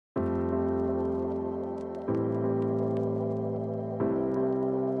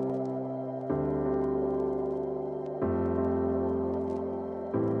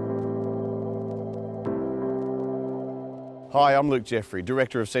Hi, I'm Luke Jeffrey,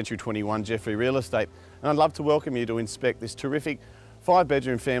 Director of C21 Jeffrey Real Estate, and I'd love to welcome you to inspect this terrific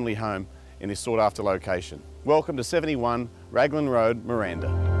 5-bedroom family home in this sought-after location. Welcome to 71 Raglan Road, Miranda.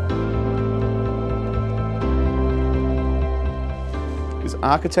 This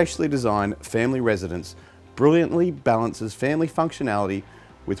architecturally designed family residence brilliantly balances family functionality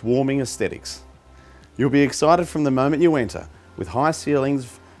with warming aesthetics. You'll be excited from the moment you enter, with high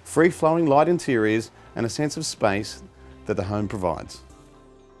ceilings, free-flowing light interiors, and a sense of space that the home provides.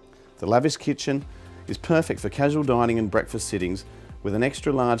 The lavish kitchen is perfect for casual dining and breakfast sittings with an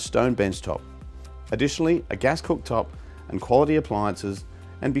extra large stone bench top. Additionally, a gas cooktop and quality appliances,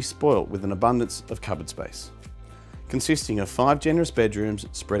 and be spoilt with an abundance of cupboard space. Consisting of 5 generous bedrooms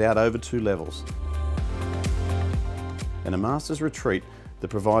spread out over 2 levels. And a master's retreat that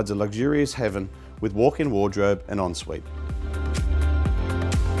provides a luxurious heaven with walk-in wardrobe and ensuite.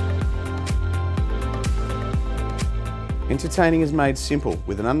 Entertaining is made simple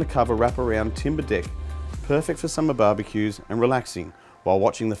with an undercover wraparound timber deck, perfect for summer barbecues and relaxing while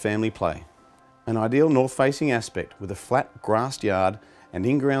watching the family play. An ideal north-facing aspect with a flat grassed yard and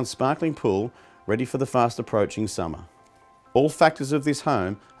in-ground sparkling pool ready for the fast-approaching summer. All factors of this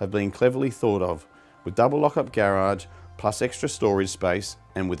home have been cleverly thought of, with double lock-up garage plus extra storage space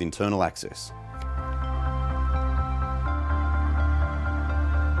and with internal access.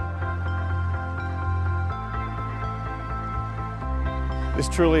 This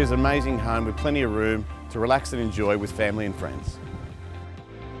truly is an amazing home with plenty of room to relax and enjoy with family and friends.